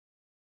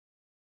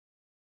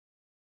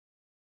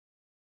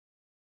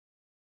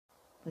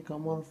Think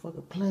I'm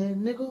motherfucking playing,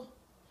 nigga.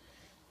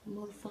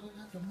 Motherfucker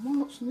got the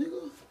mumps,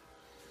 nigga.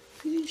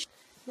 See this shit?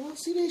 Y'all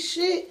see this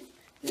shit?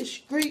 This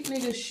street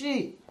nigga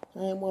shit. I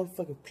ain't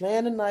motherfucking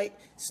playing tonight.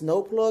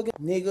 Snow plugging,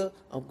 nigga.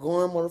 I'm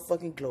going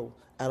motherfucking glow.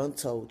 I done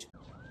told you.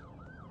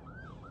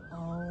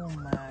 Oh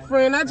my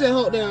friend, I just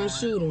hope they don't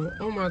shoot him.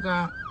 Oh my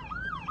god.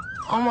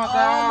 Oh my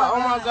god. Oh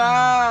my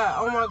god.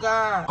 Oh my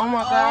god. Oh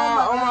my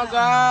god. Oh my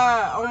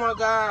god. Oh my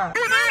god.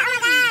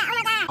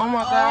 Oh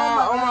my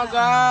god. Oh my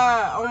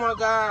god. Oh my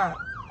god.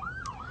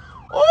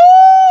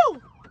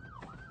 Ooh!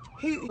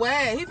 He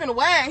wag. He finna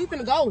wag. He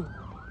finna go.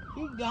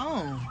 He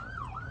gone.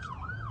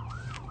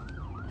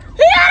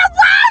 He had a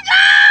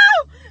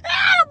burger! He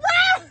had a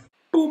burger!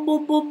 Boom,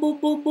 boom, boom, boom,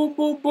 boom, boom,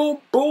 boom, boom,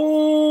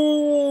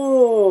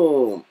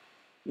 boom.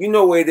 You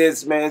know what it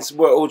is, man. It's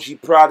where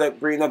OG Product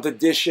bringing up the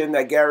edition,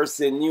 that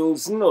Garrison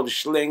News. You know the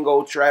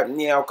Schlingo trap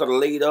now,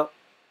 later.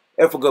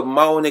 If a good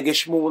moan and get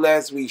smooth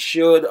as we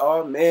should.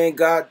 Oh man,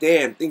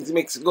 goddamn, things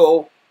makes it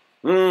go.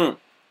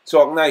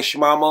 Talk nice,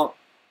 mama.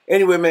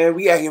 Anyway, man,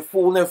 we out here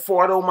fooling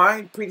for don't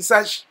mind. Pretty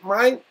size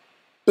mind.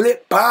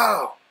 Blip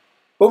bow.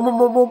 Boom, boom,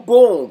 boom, boom,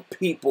 boom.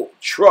 People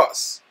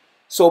trust.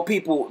 So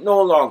people,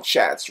 no long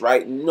chats,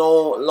 right?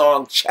 No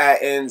long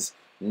chattings.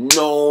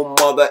 No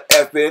mother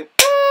effing.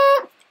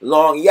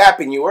 Long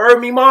yapping. You heard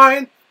me,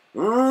 mine?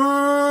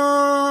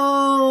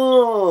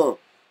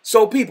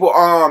 So people,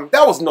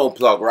 that was No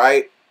Plug,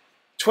 right?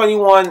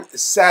 21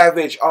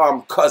 Savage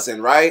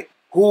cousin, right?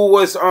 Who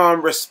was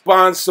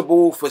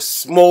responsible for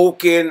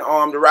smoking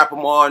the rapper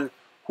man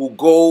who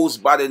goes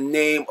by the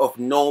name of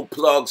No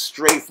Plug,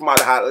 straight from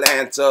out of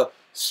Atlanta,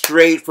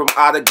 straight from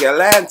out of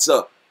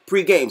Galanta.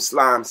 Pre-game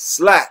slime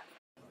slap.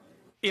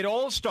 It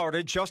all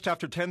started just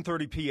after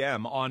 10:30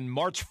 p.m. on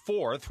March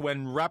 4th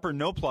when rapper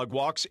No Plug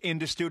walks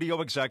into studio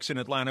execs in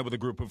Atlanta with a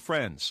group of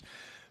friends.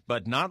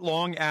 But not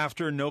long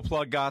after No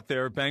Plug got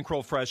there,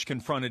 Bankroll Fresh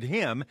confronted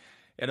him,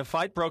 and a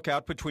fight broke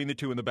out between the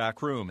two in the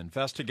back room.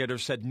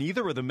 Investigators said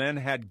neither of the men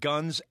had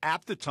guns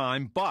at the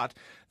time, but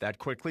that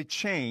quickly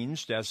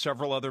changed as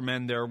several other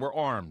men there were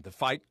armed. The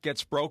fight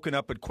gets broken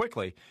up, but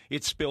quickly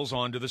it spills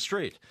onto the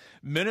street.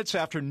 Minutes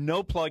after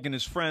No Plug and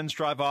his friends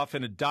drive off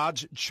in a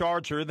Dodge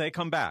Charger, they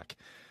come back.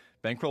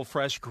 Bankroll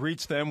Fresh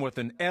greets them with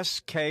an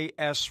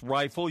SKS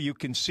rifle. You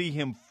can see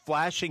him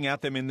flashing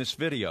at them in this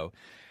video.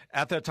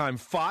 At that time,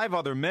 5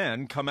 other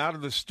men come out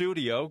of the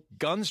studio,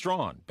 guns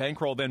drawn.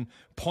 Bankroll then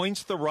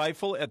points the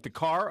rifle at the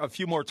car a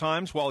few more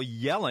times while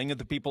yelling at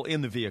the people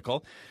in the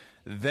vehicle.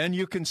 Then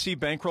you can see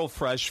Bankroll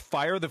Fresh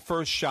fire the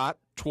first shot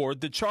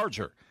toward the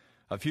Charger.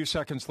 A few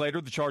seconds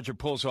later, the Charger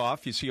pulls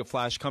off. You see a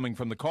flash coming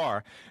from the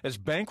car. As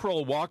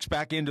Bankroll walks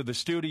back into the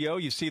studio,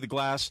 you see the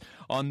glass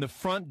on the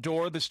front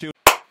door of the studio.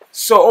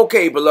 So,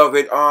 okay,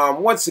 beloved,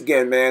 once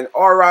again, man,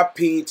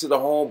 RIP to the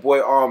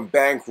homeboy,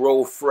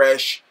 Bankroll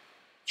Fresh.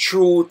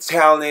 True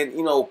talent,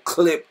 you know,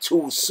 clip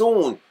too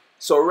soon.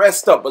 So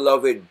rest up,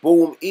 beloved.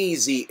 Boom,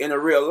 easy in a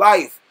real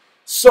life.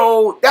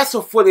 So that's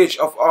a footage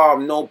of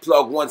No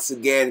Plug once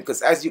again,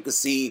 because as you can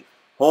see,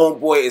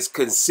 homeboy is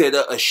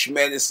considered a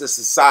shmenace to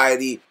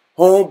society.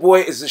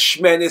 Homeboy is a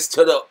shmenace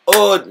to the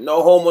hood.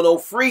 No homo, no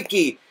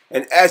freaky.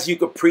 And as you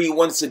can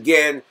once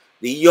again,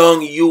 the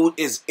young youth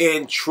is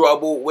in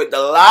trouble with the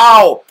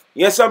law.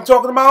 Yes, I'm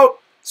talking about?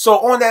 So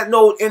on that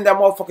note, in that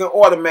motherfucking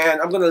order, man,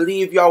 I'm going to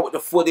leave y'all with the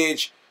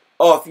footage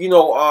of, you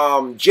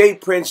know, J.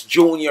 Prince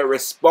Jr.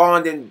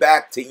 responding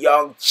back to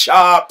Young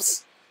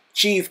Chops,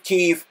 Chief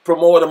Keef,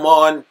 Promoter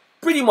Man,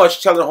 pretty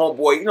much telling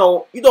homeboy, you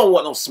know, you don't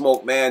want no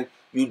smoke, man.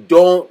 You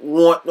don't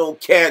want no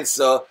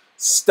cancer.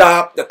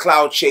 Stop the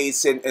cloud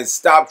chasing and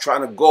stop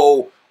trying to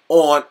go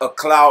on a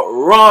cloud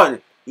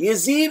run. You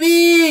see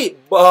me?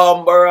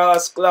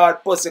 Bomberous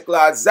cloud, pussy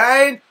cloud,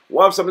 Zine.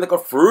 Want something like a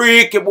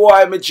freaky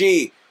boy, my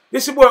G.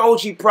 This is boy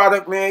OG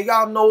Product, man.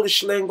 Y'all know the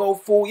Schlingo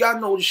fool. Y'all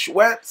know the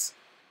Schweppes.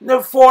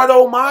 Never for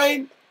don't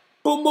mind.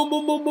 Boom, boom,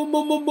 boom, boom, boom,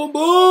 boom, boom, boom,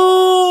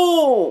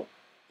 boom.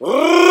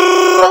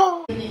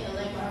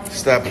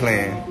 Stop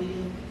playing.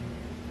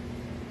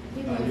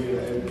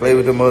 Play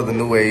with them other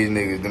new age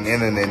niggas, them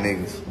internet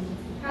niggas.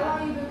 How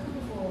long you been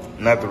cooking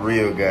for? Not the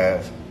real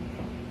guys.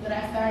 But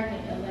I started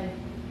in LA.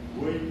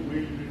 Where you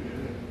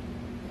been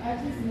I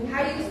just moved.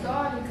 How you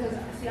started? Because,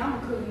 see, I'm a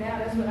cook now.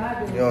 That's what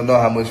I do. You don't know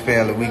how much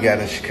family we got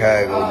in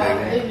Chicago,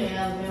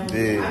 nigga.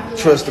 Yeah.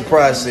 Trust the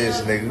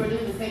process,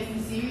 nigga.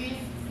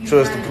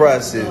 Trust the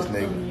process,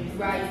 nigga.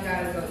 Right, you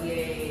gotta go.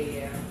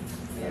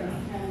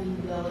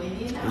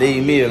 Yeah.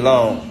 Leave me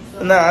alone.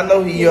 Nah, I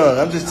know he young.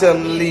 I'm just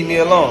telling him to leave me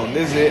alone.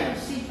 This is it.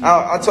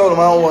 I told him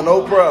I don't want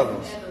no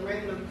problems.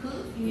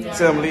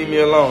 Tell him leave me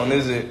alone.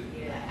 This is it.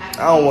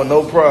 I don't want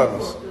no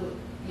problems.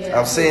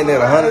 I'm saying that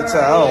 100 times.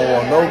 I don't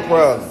want no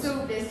problems.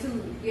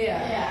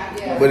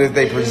 But if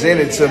they present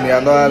it to me, I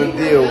know how to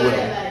deal with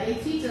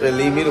them. They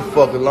leave me the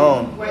fuck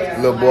alone,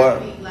 little boy.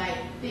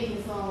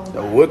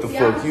 Yo, what the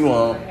fuck you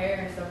on?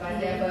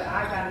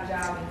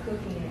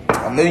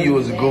 I knew you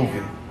was a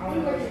goofy.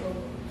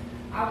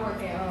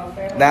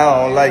 Now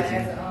I don't like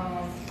you.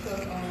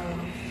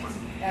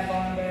 At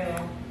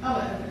Bankroll.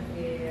 Oh,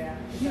 yeah.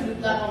 You do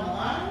that on the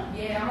line?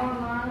 Yeah, I'm on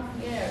the line.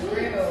 Yeah,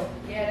 grill.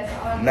 Yeah,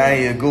 Now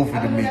he a goofy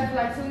to me.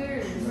 Like 2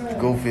 years.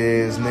 Goofy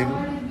ass nigga.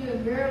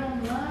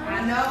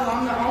 I know,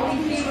 I'm the only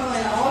female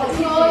in all the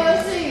people.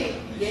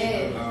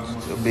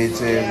 Yeah. Your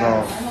bitch ass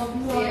on.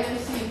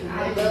 I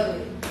love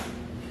it.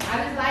 I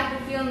just like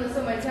the feeling of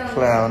somebody telling me.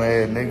 Clown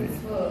ass nigga.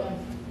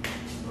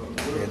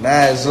 Yeah,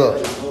 now it's up.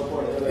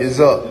 It's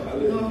up.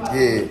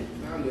 Yeah.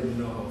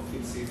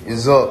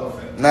 It's up.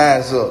 Now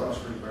it's up.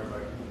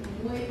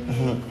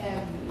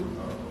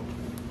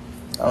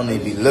 I don't need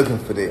to be looking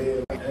for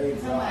that.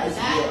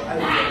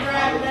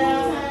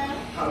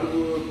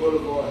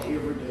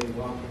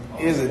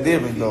 Here's the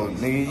difference though,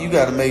 nigga. You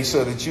gotta make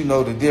sure that you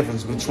know the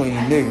difference between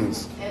the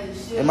niggas.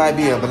 There might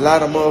be a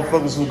lot of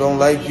motherfuckers who don't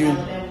like you,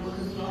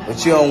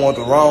 but you don't want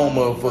the wrong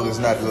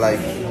motherfuckers not to like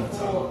you.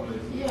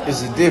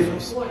 It's a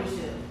difference.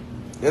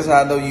 That's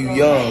how I know you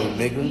young,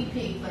 nigga.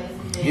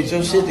 Get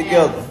your shit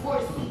together.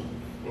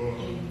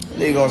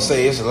 They gonna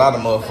say it's a lot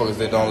of motherfuckers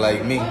that don't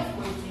like me.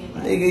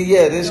 Nigga,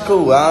 yeah, that's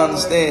cool. I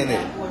understand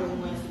it.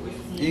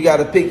 You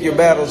gotta pick your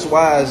battles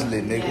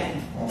wisely, nigga.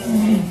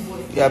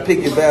 You gotta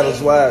pick your battles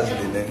wisely,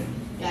 nigga.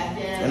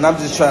 And I'm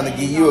just trying to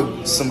give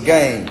you some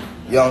game,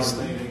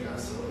 youngster.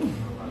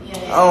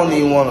 I don't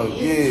even wanna,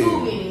 yeah.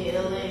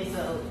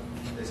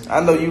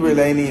 I know you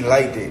really ain't even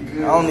like that.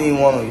 I don't even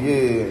wanna,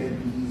 yeah.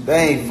 That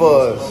ain't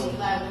for us.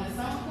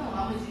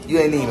 You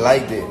ain't even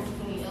like that.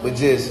 But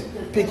just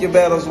pick your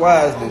battles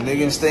wisely,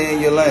 nigga, and stay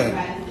in your lane.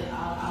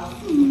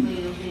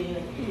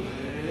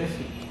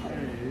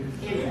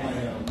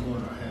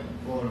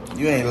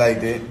 You ain't like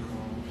that.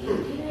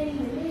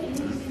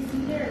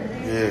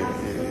 Yeah.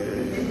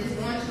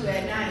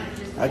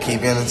 I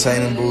keep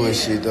entertaining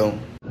bullshit though.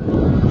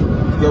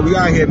 Yo, we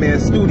out here, man.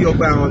 Studio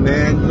bound,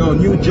 man. You know,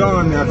 New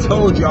John, man. I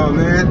told y'all,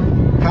 man.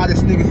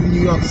 Hottest niggas in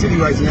New York City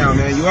right now,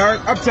 man. You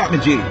heard? Up top,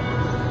 G.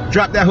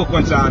 Drop that hook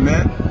one time,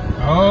 man.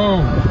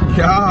 Oh.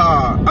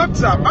 Yeah. Up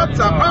top, up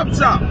top, up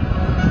top.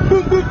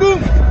 Boom, boom,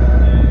 boom.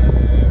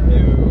 If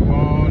you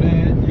want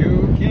it,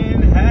 you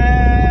can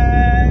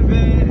have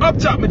it. Up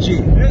top,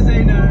 G. This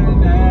ain't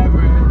nothing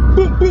average.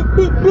 Boom, boom,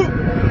 boom, boom.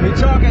 We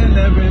talking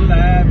living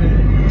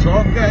lavish.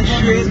 Talk that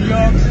shit. New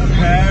York to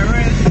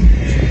Paris.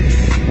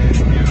 If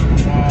you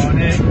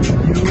want it,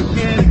 you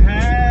can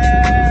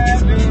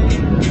have it.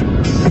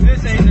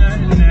 This ain't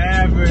nothing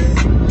average.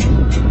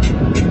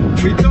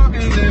 We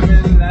talking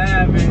living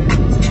lavish.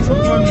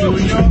 From New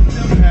York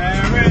to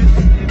Paris.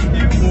 If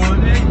you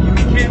want it, you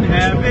can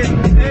have it.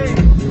 Hey,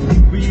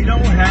 we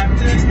don't have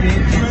to get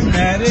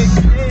dramatic.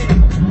 Hey,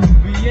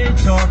 we ain't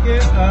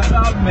talking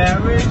about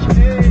marriage.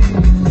 Hey,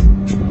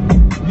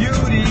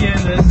 beauty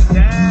and the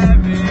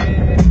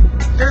savage.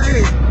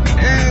 Hey,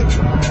 hey.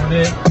 Want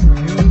it,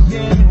 you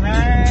can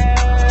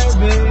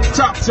have it.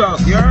 Top,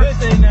 you heard?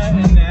 This ain't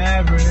nothing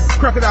average.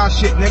 Crocodile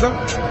shit, nigga.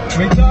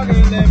 We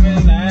talking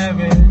living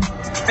lavish.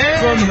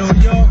 From New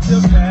York to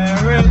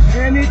Paris.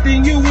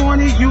 Anything you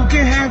want it, you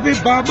can have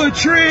it, Baba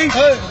Tree.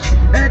 Hey.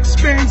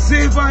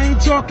 Expensive, I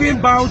ain't talking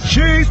about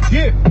cheap.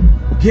 Yeah.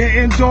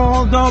 Getting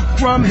dolled up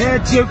from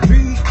head to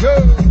feet.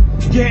 Yeah.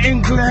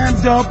 Getting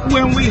glammed up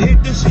when we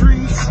hit the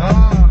streets.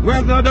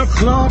 Whether the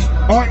club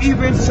or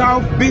even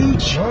South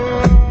Beach.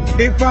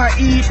 If I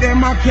eat, then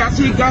my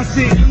catty got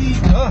to eat.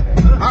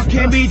 I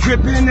can't be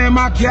dripping and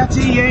my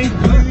catty ain't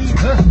bleed.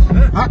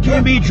 I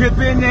can't be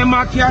dripping and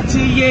my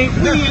catty ain't.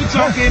 We ain't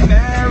talking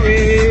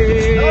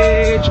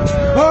marriage.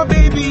 Oh,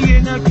 baby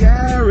in a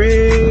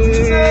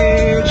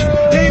carriage.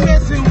 They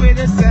messing with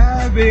a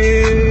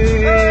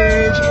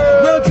savage.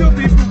 Well, two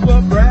people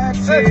for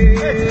practice.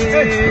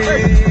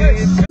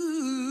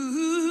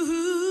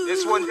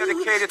 This one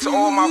dedicated to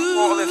all my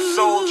fallen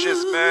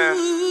soldiers, man.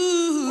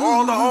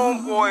 All the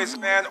homeboys,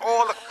 man.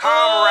 All the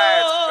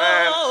comrades,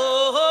 man.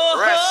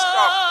 Rest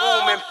up,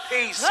 boom, in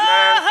peace,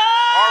 man.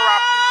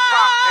 R.I.P.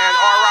 Pop, man.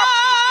 R.I.P.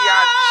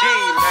 B.I.G.,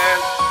 man.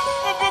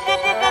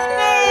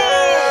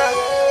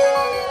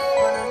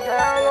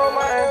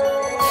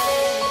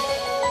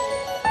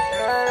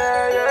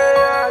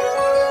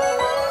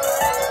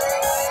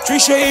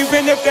 Trisha,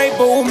 even if they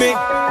boo me,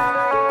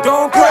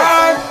 don't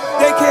cry.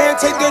 They can't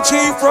take the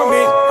chief from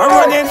me. I'm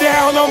running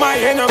down on my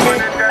enemy.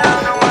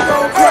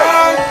 Don't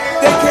cry.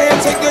 They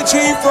can't take the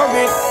chief from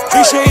me.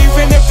 Trisha,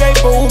 even if they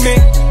boo me,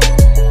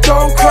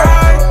 don't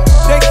cry.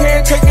 They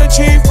can't take the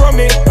chief from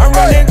me. I'm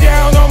running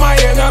down on my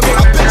enemy.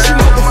 I bet you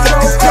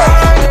motherfuckers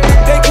cry.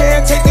 They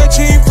can't take the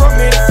chief from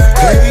me.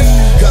 Hey,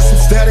 got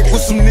some static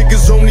with some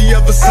niggas on the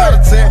other side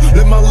of town.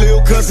 Let my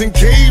little cousin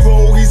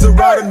K-Roll, he's a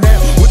rider now.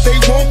 What they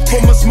want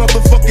from us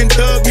motherfucking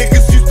thug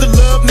niggas. Used to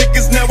love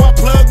niggas, now I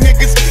plug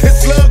niggas and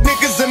slug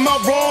niggas. Am I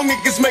wrong?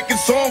 Niggas making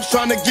songs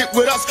trying to get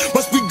with us.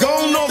 Must be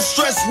gone off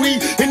stress. We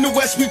in the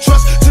West, we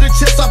trust. To the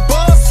chest I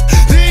bust.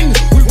 Then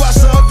we watch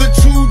the other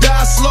two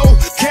die slow.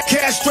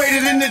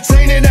 Castrated,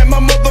 entertaining at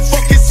my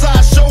motherfucking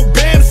sideshow.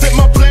 Bam, set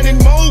my plan in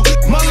mode.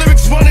 My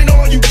lyrics running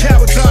on you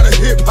cowards out of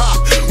hip-hop.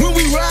 When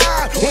we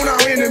ride on our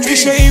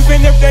enemies.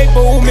 Even if they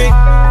boo me,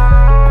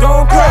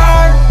 don't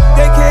cry.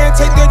 They can't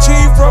take the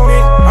chief from me.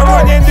 I'm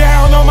running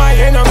down on my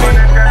enemy.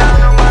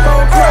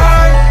 Don't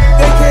cry.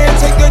 They can't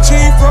take the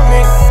chief from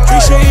me.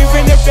 Trisha,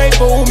 even if they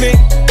boo me,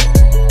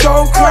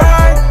 don't cry.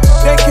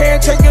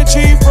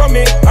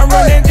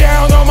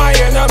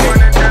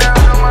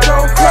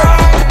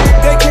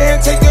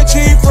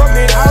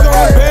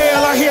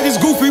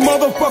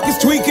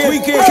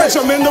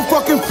 catch them in the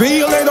fucking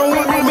field, they don't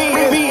want me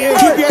in.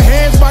 Keep your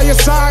hands by your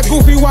side,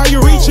 goofy, while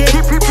you're reaching.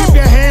 Keep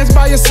your hands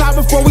by your side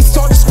before we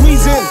start to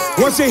squeeze in.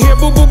 Once you hear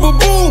boom, boom, boom,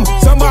 boom,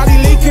 somebody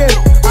leaking.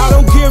 I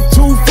don't give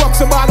two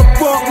fucks about a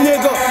fuck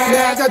nigga.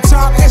 Now at the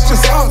top, it's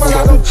just us.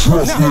 I don't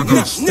trust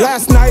niggas.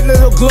 Last night,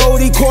 little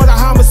Glody caught a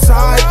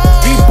homicide.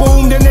 He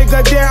boomed the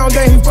nigga down,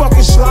 then he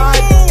fucking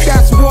slide.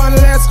 That's one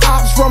less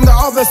ops from the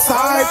other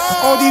side.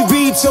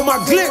 ODB to my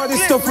glip, but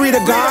it's still free to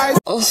guide.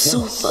 Oh,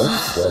 super.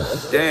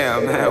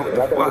 Damn, man, what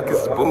the fuck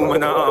is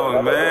booming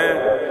on,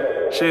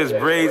 man? Shit's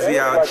crazy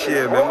out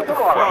here, man. What the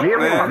fuck,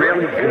 man?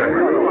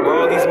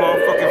 All these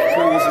motherfucking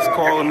fools is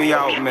calling me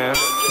out, man.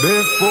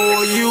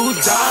 Before you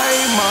die,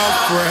 my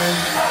friend,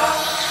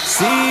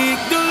 seek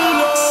the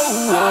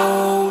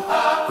Lord.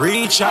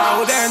 Reach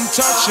out and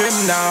touch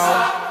him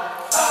now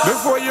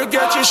before you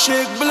get your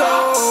shit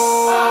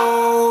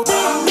blown.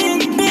 Boom,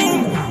 boom,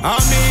 boom. I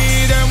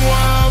need them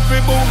one fi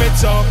boom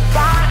it up.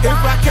 If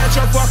I catch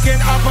a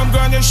fucking up, I'm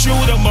gonna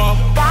shoot them up.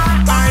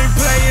 I ain't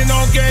playing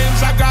no games,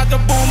 I got the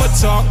boomer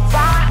talk.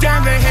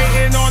 Damn, they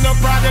hating on the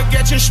product,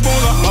 get your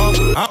schmooler up.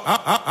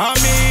 I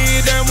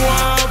need them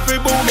one fi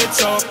boom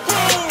it up.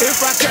 If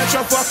I catch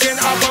a fucking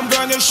up, I'm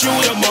gonna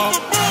shoot them up.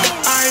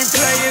 I ain't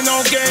playing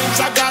no games,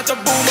 I got the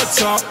boomer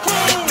talk.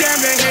 Damn,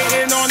 they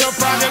hating on the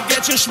product,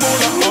 get your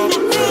schmooler up.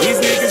 These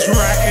niggas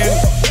ratting.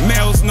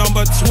 Mel's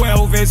number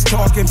 12 is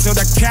talking to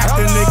the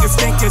captain. Niggas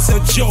think it's a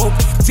joke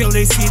till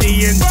they see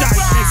the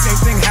indictment. Same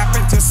thing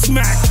happened to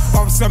Smack.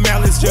 Officer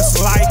Mel is just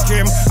like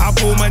him. I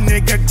boom a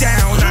nigga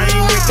down, I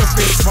ain't with the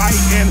fist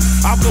fighting.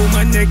 I boom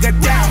a nigga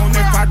down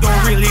if I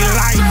don't really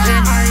like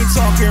him. I ain't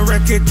talking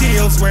record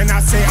deals when I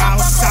say I'll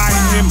sign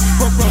him.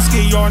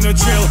 Broski on the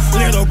drill,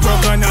 little bro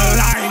gonna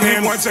line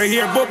him. Once I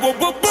hear boom boom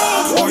boom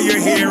boom, all you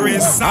hear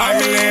is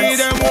silence. I need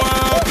them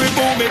one, we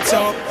boom it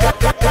up.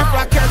 If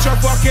I catch a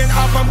fucking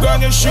up, I'm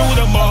gonna shoot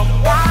them up.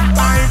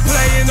 I ain't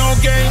playing no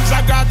games,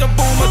 I got the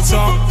boomer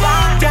talk.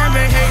 Damn,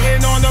 they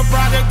hating on the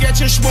product, get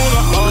your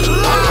schmooler up.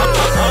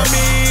 I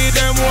need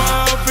them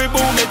one, we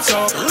boom it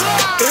up.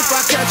 If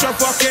I catch a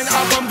fucking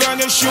up, I'm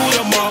gonna shoot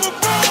them up.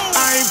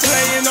 I ain't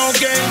playing no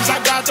games,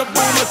 I got the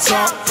boomer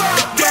talk.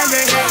 Damn,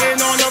 they hating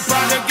on the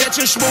product, get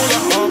your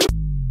schmooler up.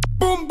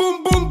 Boom,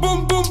 boom, boom,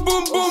 boom, boom,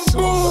 boom, boom,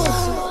 boom.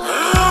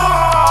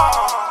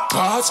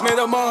 Pass me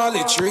the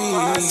Molly tree.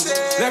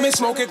 Let me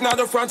smoke it now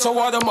the front so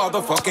all the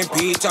motherfucking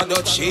Peter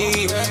the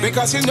cheap.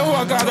 Because you know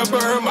I gotta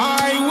burn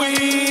my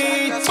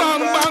weed.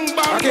 Bang, bang, bang.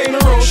 I came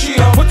to roll she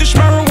up. Put the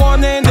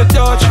Shmarijuana in the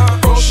Dutch.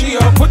 Roll she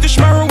up. Put the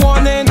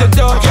Shmarijuana in the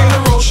Dutch. I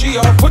came to roll she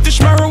up. Put the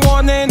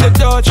Shmarijuana in the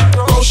Dutch.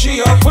 Roll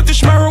she up. Put the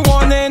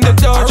Shmarijuana in the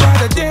Dutch. I'd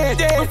rather dead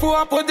before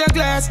I put that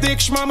glass dick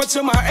shmama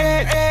to my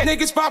head.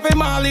 Niggas popping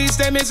mollies,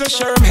 them is a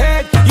sherm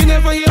head. You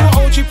never hear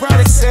what OG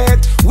product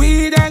said.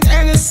 Weed and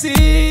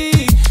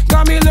NSC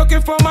got me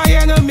looking for my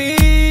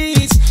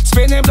enemies.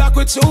 Spinning block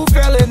with 2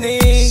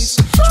 felonies.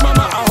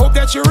 Mama, I hope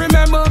that you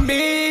remember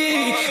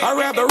me. I'd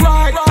rather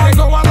ride and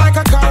go out like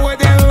a coward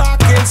than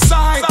lock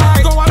inside.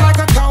 Go out like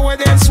a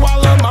coward and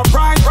swallow my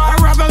pride.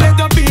 I'd rather let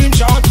the beam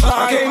jump fly.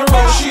 I came to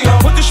roll she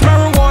up. Put the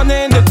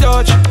Shmarijuana in the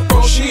Dutch.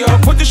 Roll she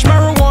up. Put the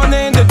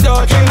Shmarijuana in the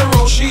Dutch. I came to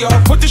roll she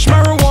up. Put the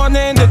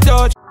Shmarijuana in the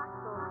Dutch.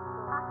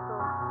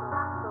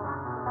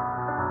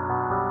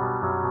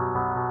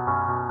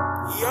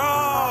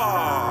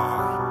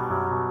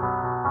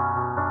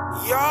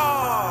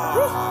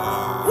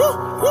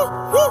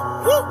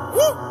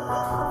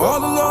 All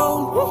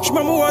alone,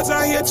 Shmama was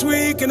out here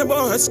tweaking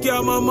about her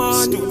scare my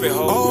man. Stupid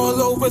hoe.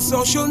 All over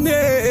social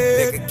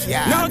net.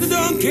 Now the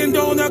Dunkin'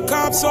 Donut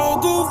cop so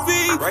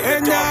goofy,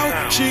 and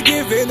now she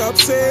giving up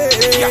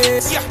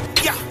sex.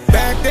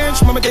 Back then,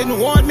 Shmama didn't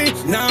want me.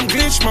 Now I'm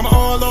glitch, Mama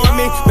all on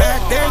me.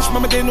 Back then,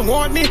 Shmama didn't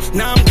want me.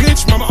 Now I'm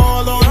glitch, Mama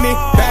all on me.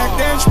 Back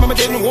then, Shmama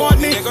didn't want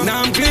me.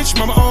 Now I'm glitch,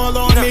 Mama all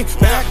on me.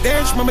 Back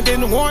then, Shmama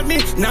didn't want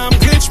me. Now I'm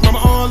glitch, Mama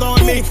all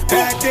on me.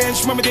 Back then,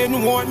 Shmama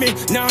didn't want me.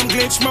 Now I'm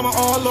glitch, Mama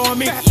all on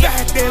me.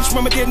 Back then,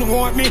 Shmama didn't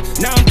want me.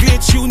 Now I'm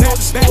glitch, you know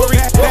the story.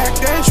 Back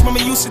then,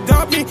 Shmama used to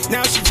dump me.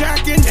 Now she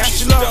jacking, now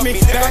she love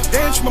me. Back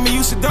then, Shmama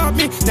used to dump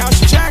me. Now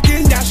she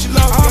jacking, now she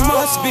love me. I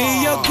must be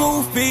a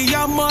goofy,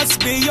 I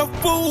must be a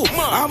fool.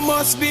 I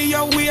must be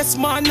a waste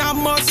man, I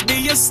must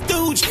be a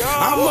stooge.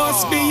 I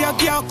must be a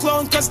girl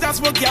clone, cause that's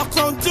what girl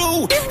clone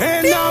do.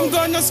 And I'm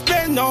gonna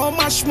spend all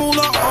my schmooler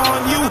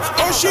on you.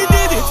 Oh, she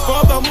did it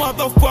for the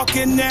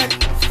motherfucking net.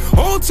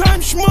 Old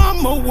time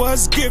Shmama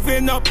was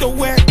giving up the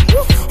wet.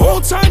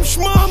 Old time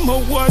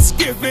Shmama was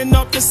giving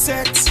up the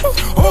sex.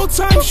 Old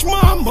time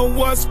Shmama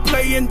was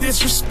playing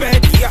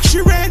disrespect. She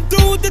ran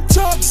through the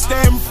tub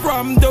stem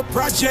from the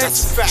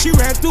projects. She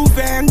ran through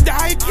Van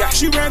Dyke.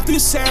 She ran through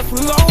Seth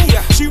Low.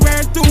 She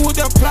ran through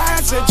the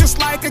plaza just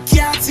like a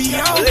catty,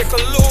 yo.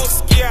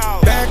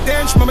 Back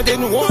then Shmama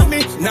didn't want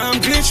me. Now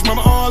I'm glitch,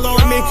 Mama all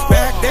on me.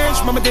 Back then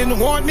Shmama didn't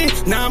want me.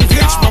 Now I'm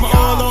glitch, Mama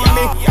all on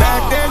me.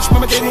 Back then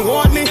Shmama didn't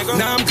want me.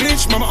 Now I'm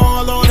glitch, Mama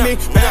all on me.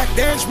 Back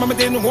then Shmama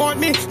didn't want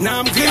me. Now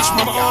I'm glitch,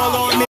 Mama all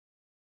on me.